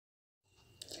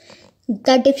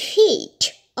The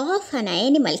defeat of an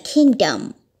animal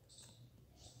kingdom.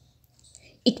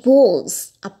 It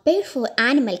was a peaceful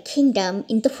animal kingdom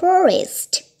in the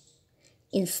forest.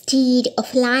 Instead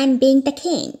of lion being the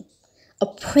king, a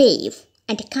brave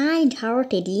and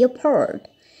kind-hearted leopard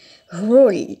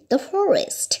ruled the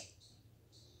forest.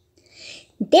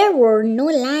 There were no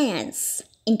lions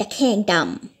in the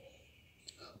kingdom.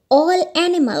 All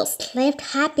animals lived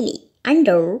happily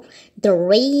under the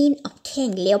reign of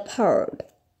King Leopard.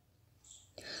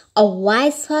 A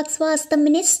wise fox was the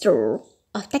minister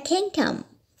of the kingdom.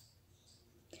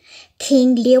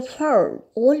 King Leopard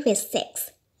always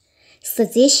seeks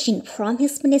suggestion from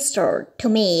his minister to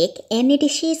make any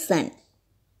decision.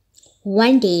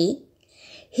 One day,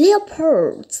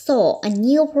 Leopard saw a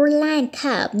newborn lion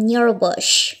cub near a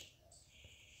bush.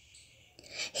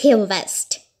 He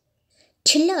wished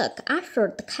to look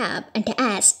after the cub and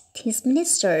asked his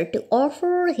minister to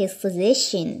offer his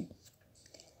suggestion.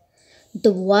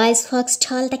 The wise fox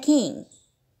told the king,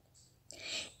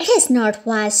 "It is not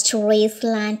wise to raise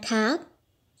lion cub.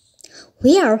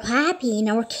 We are happy in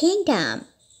our kingdom.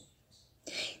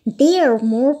 They are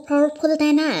more powerful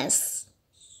than us,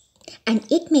 and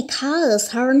it may cause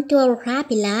harm to our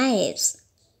happy lives.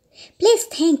 Please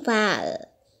think well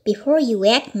before you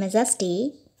act,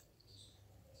 Majesty."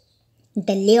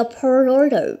 The leopard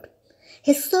ordered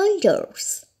his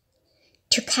soldiers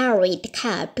to carry the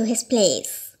cub to his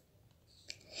place.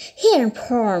 He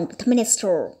informed the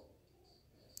minister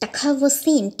the cub was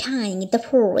seen dying in the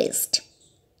forest,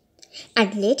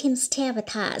 and let him stay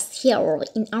with us here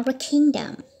in our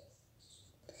kingdom.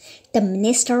 The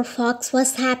minister fox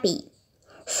was happy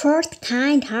for the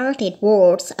kind-hearted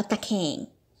words of the king,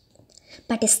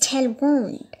 but still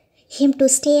warned him to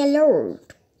stay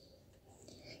alert.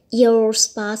 Years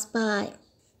passed by,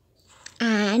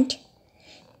 and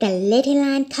the little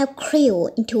lion cub grew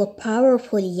into a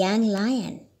powerful young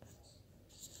lion.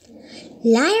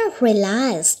 Lion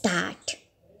realized that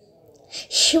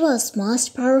she was the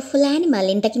most powerful animal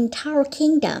in the entire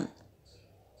kingdom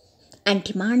and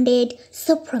demanded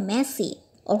supremacy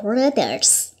over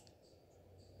others.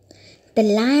 The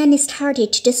lion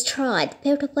started to destroy the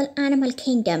beautiful animal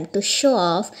kingdom to show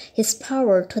off his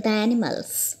power to the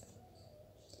animals.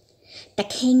 The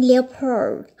King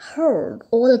Leopard heard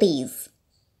all this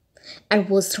and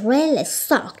was really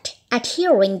shocked at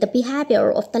hearing the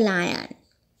behavior of the lion.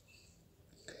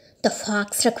 The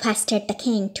fox requested the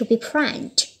king to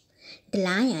befriend the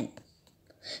lion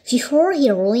before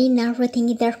he ruined everything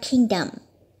in their kingdom.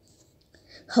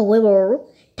 However,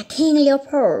 the King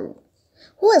Leopard,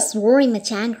 who was very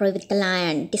much angry with the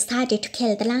lion, decided to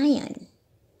kill the lion.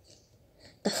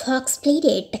 The fox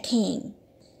pleaded the king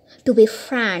to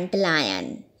befriend the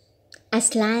lion,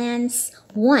 as lions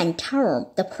won't harm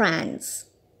the friends.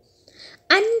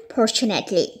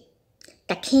 Unfortunately,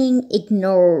 the king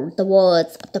ignored the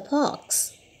words of the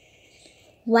fox.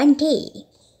 One day,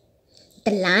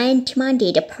 the lion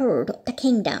demanded a part of the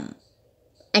kingdom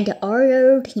and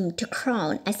ordered him to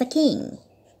crown as a king.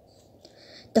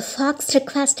 The fox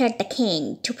requested the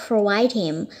king to provide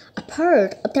him a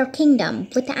part of their kingdom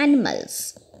with the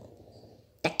animals.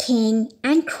 The king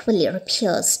angrily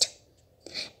refused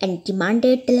and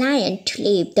demanded the lion to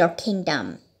leave their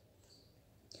kingdom.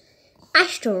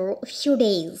 After a few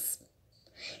days,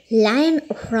 lion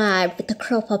arrived with a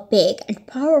group of big and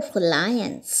powerful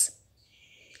lions.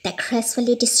 They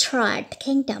gracefully destroyed the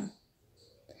kingdom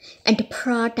and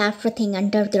brought everything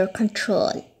under their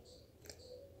control.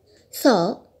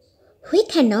 So, we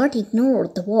cannot ignore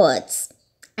the words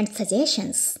and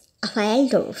suggestions of our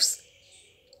elders.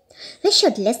 We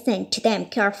should listen to them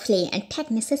carefully and take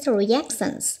necessary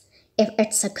actions if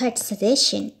it's a good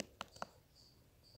suggestion.